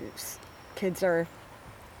parent whose kids are,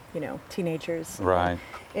 teenagers,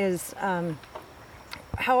 is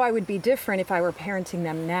how I would be different if I were parenting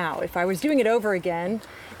them now, if I was doing it over again,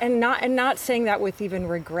 and not saying that with even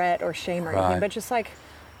regret or shame or anything, but just like,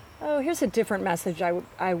 oh, here's a different message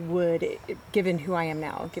I would, given who I am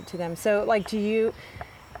now, give to them. So, like, do you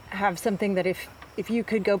have something that if you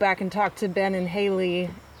could go back and talk to Ben and Haley,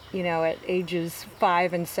 you know, at ages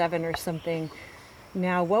 5 and 7 or something,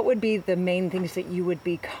 now, what would be the main things that you would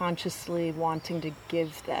be consciously wanting to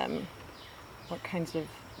give them? What kinds of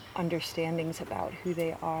understandings about who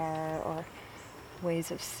they are or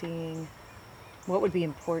ways of seeing? What would be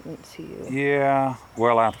important to you? Yeah,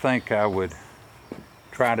 well, I think I would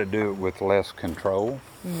try to do it with less control.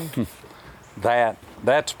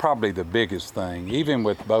 That's probably the biggest thing. Even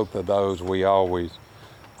with both of those,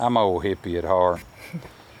 I'm old hippie at heart.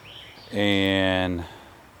 And,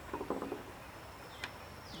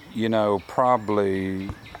 you know, probably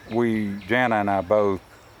Jana and I both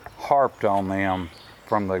harped on them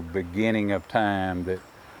from the beginning of time that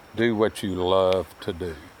do what you love to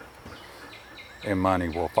do and money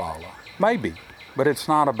will follow. Maybe, but it's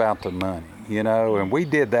not about the money, you know, and we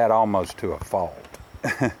did that almost to a fault.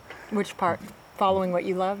 Which part? Following what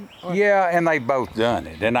you love? Or? Yeah, and they both done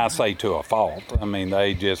it, and I say to a fault. I mean,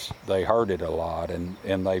 they heard it a lot, and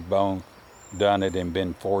they both done it and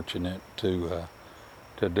been fortunate to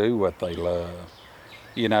do what they love.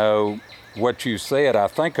 You know, what you said, I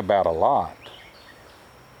think about a lot,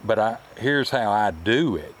 but here's how I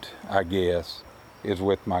do it, I guess, is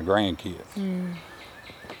with my grandkids.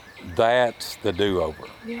 That's the do-over.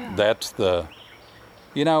 Yeah. That's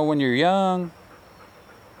you know, when you're young,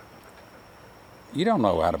 you don't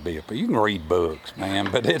know how to be you can read books, man,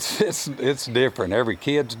 but it's different. Every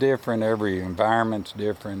kid's different, every environment's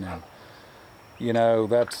different, and you know,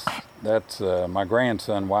 that's my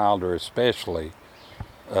grandson Wilder especially.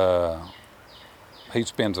 He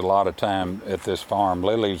spends a lot of time at this farm.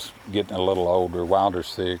 Lily's getting a little older. Wilder's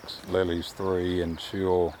 6, Lily's 3, and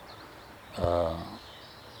she'll,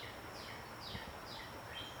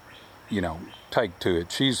 you know, take to it.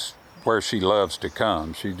 She's where she loves to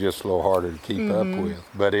come. She's just a little harder to keep up with.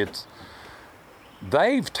 But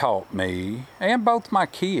they've taught me, and both my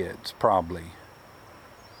kids probably,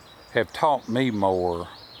 have taught me more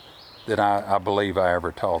than I believe I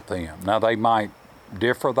ever taught them. Now, they might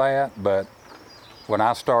differ that, but when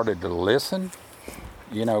I started to listen,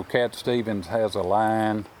 you know, Cat Stevens has a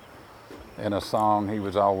line in a song. He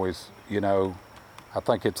was always, you know, I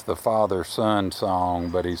think it's the father-son song,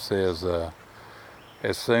 but he says,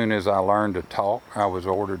 as soon as I learned to talk, I was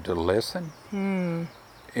ordered to listen.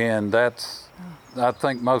 And I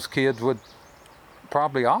think most kids would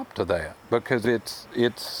probably opt to that, because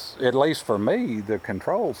it's at least for me, the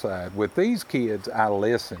control side. With these kids, I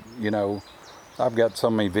listen. You know, I've got so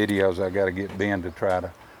many videos I got to get Ben to try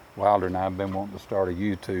to. Wilder and I have been wanting to start a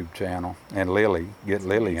YouTube channel, and get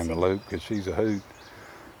Lily in the loop, because she's a hoot.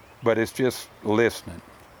 But it's just listening.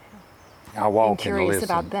 I walk and listen. Curious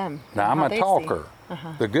about them. Now, I'm a talker.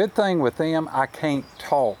 The good thing with them, I can't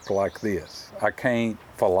talk like this. I can't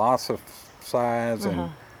philosophize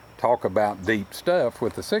and talk about deep stuff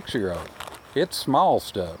with a 6-year-old. It's small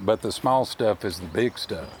stuff, but the small stuff is the big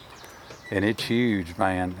stuff. And it's huge,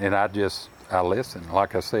 man. And I listen.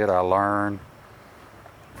 Like I said, I learn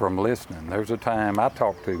from listening. There's a time I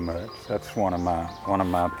talk too much. That's one of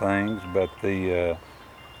my things. But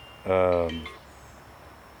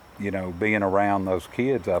you know, being around those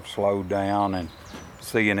kids, I've slowed down and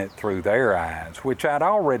seeing it through their eyes, which I'd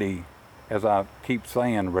already, as I keep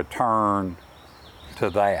saying, returned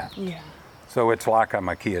to that. Yeah. So it's like I'm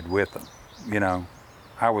a kid with them. You know,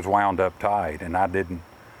 I was wound up tight, and I didn't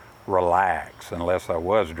relax unless I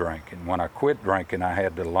was drinking. When I quit drinking, I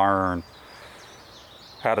had to learn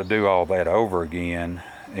how to do all that over again,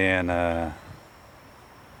 and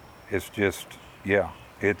it's just, yeah.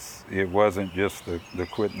 It wasn't just the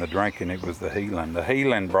quitting the drinking, it was the healing. The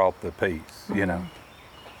healing brought the peace, you know.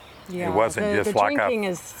 Yeah, it wasn't just the like drinking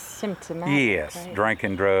is symptomatic. Yes, right?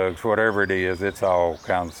 Drinking, drugs, whatever it is, it's all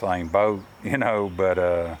kind of the same boat, you know,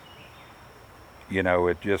 but, you know,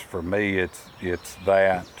 it just, for me, it's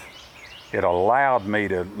that. It allowed me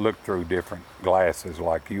to look through different glasses,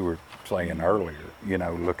 like you were saying earlier, you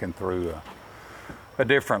know, looking through a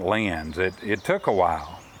different lens. It took a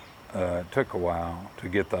while. It took a while to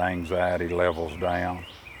get the anxiety levels down,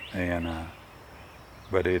 and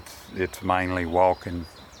but it's mainly walking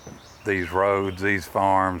these roads, these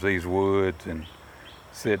farms, these woods, and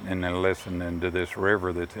sitting and listening to this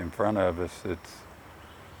river that's in front of us. It's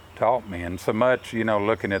taught me, and so much, you know,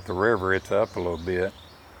 looking at the river, it's up a little bit.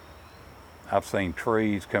 I've seen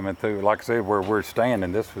trees coming through. Like I said, where we're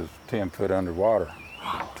standing, this was 10 foot underwater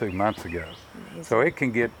 2 months ago. Amazing. So it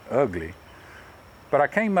can get ugly. But I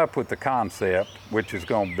came up with the concept, which is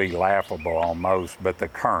going to be laughable almost, but the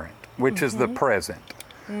current, which is the present.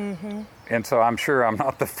 And so I'm sure I'm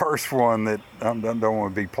not the first one that I don't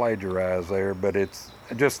want to be plagiarized there, but it's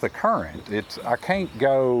just the current. I can't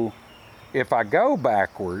go, if I go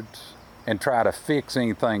backwards and try to fix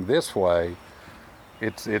anything this way,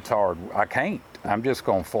 it's hard. I can't. I'm just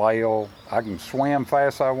going to flail. I can swim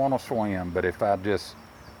fast I want to swim, but if I just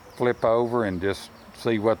flip over and just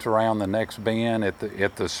see what's around the next bend at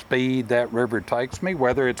the speed that river takes me,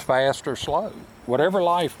 whether it's fast or slow, whatever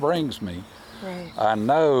life brings me, right. I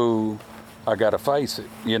know I got to face it,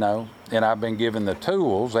 and I've been given the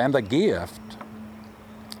tools and the gift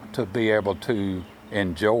to be able to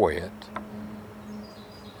enjoy it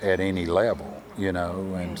at any level,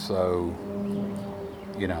 and so,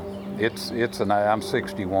 I'm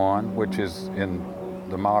 61, which is in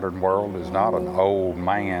the modern world is not an old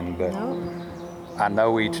man, but I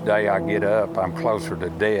know each day I get up, I'm closer to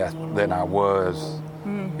death than I was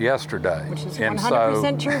yesterday. Which is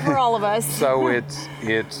 100% true for all of us. So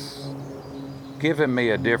it's given me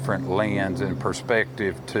a different lens and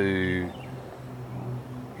perspective to,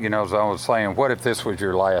 as I was saying, what if this was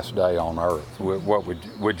your last day on earth? What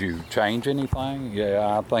would you change anything?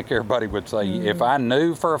 Yeah, I think everybody would say, if I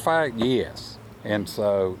knew for a fact, yes. And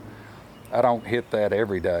so I don't hit that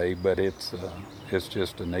every day, but it's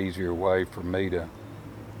just an easier way for me to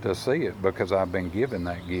see it because I've been given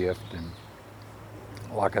that gift, and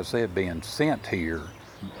like I said, being sent here.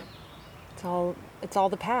 It's all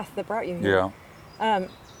the path that brought you here. Yeah.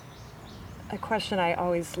 A question I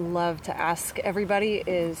always love to ask everybody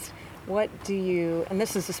is, what do you, and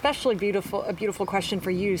this is especially a beautiful question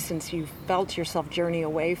for you since you felt yourself journey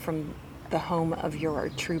away from the home of your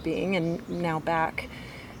true being and now back.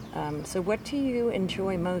 So what do you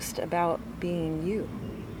enjoy most about being you,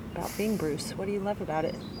 about being Bruce? What do you love about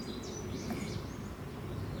it?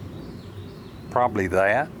 Probably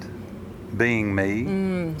that, being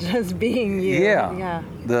me. Just being you. Yeah.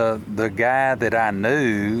 The guy that I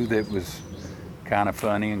knew that was kind of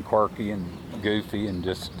funny and quirky and goofy and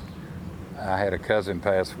just, I had a cousin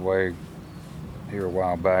pass away here a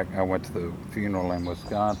while back. I went to the funeral in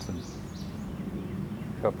Wisconsin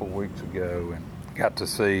a couple of weeks ago and got to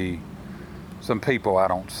see some people I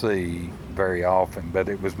don't see very often, but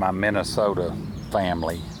it was my Minnesota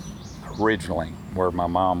family originally, where my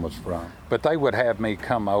mom was from. But they would have me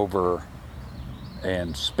come over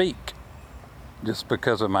and speak just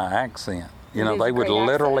because of my accent. They would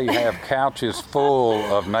literally have couches full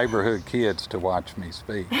of neighborhood kids to watch me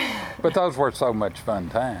speak. But those were so much fun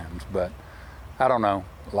times. But I don't know,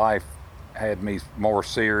 life had me more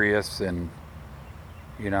serious, and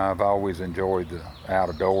I've always enjoyed the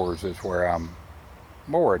outdoors. Is where I'm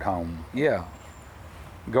more at home. Yeah,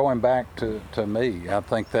 going back to me, I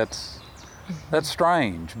think that's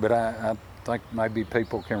strange, but I think maybe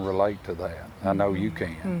people can relate to that. I know you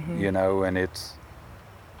can, and it's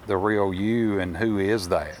the real you, and who is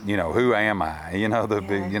that? Who am I?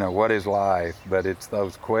 What is life? But it's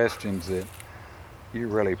those questions that you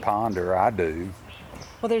really ponder. I do.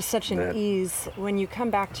 Well, there's such an ease. When you come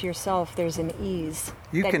back to yourself, there's an ease.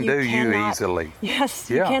 You can do you easily. Yes,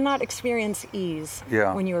 you cannot experience ease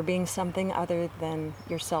when you are being something other than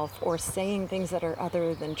yourself, or saying things that are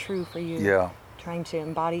other than true for you. Yeah. Trying to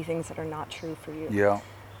embody things that are not true for you. Yeah.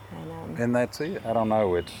 And that's it. I don't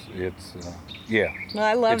know. It's yeah. Well,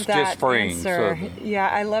 I love that just freeing, answer. Yeah,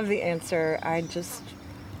 I love the answer. I just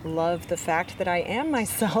love the fact that I am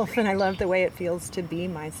myself, and I love the way it feels to be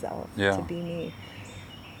myself, to be me.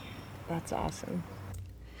 That's awesome.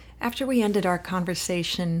 After we ended our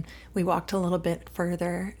conversation, we walked a little bit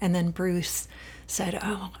further, and then Bruce said,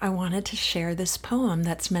 I wanted to share this poem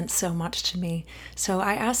that's meant so much to me. So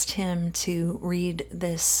I asked him to read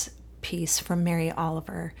this piece from Mary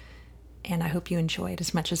Oliver, and I hope you enjoy it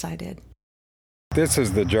as much as I did. This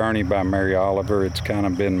is The Journey by Mary Oliver. It's kind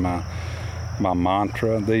of been my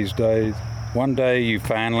mantra these days. One day you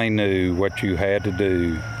finally knew what you had to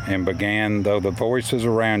do and began, though the voices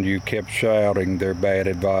around you kept shouting their bad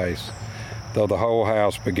advice, though the whole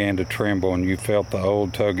house began to tremble and you felt the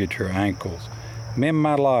old tug at your ankles. Mend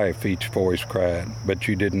my life, each voice cried, but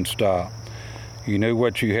you didn't stop. You knew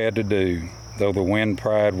what you had to do, though the wind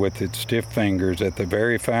pried with its stiff fingers at the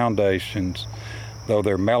very foundations, though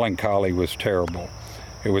their melancholy was terrible.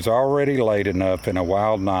 It was already late enough in a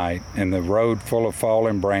wild night, and the road full of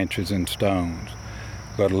fallen branches and stones.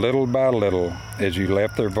 But little by little, as you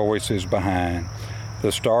left their voices behind,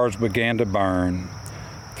 the stars began to burn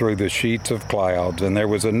through the sheets of clouds, and there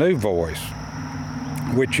was a new voice,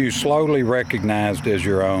 which you slowly recognized as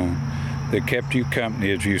your own, that kept you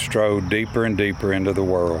company as you strode deeper and deeper into the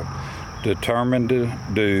world. determined to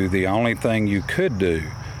do the only thing you could do,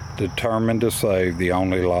 determined to save the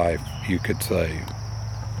only life you could save.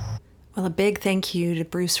 Well, a big thank you to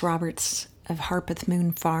Bruce Roberts of Harpeth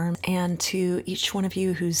Moon Farm, and to each one of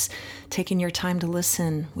you who's taken your time to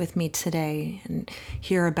listen with me today and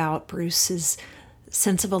hear about Bruce's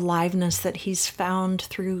sense of aliveness that he's found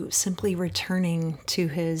through simply returning to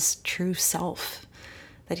his true self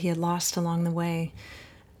that he had lost along the way.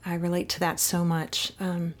 I relate to that so much.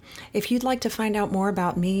 If you'd like to find out more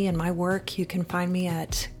about me and my work, you can find me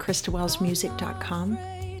at KristaWellsMusic.com.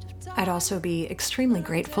 I'd also be extremely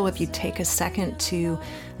grateful if you'd take a second to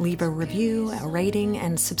leave a review, a rating,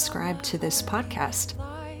 and subscribe to this podcast.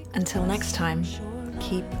 Until next time,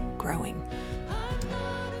 keep growing.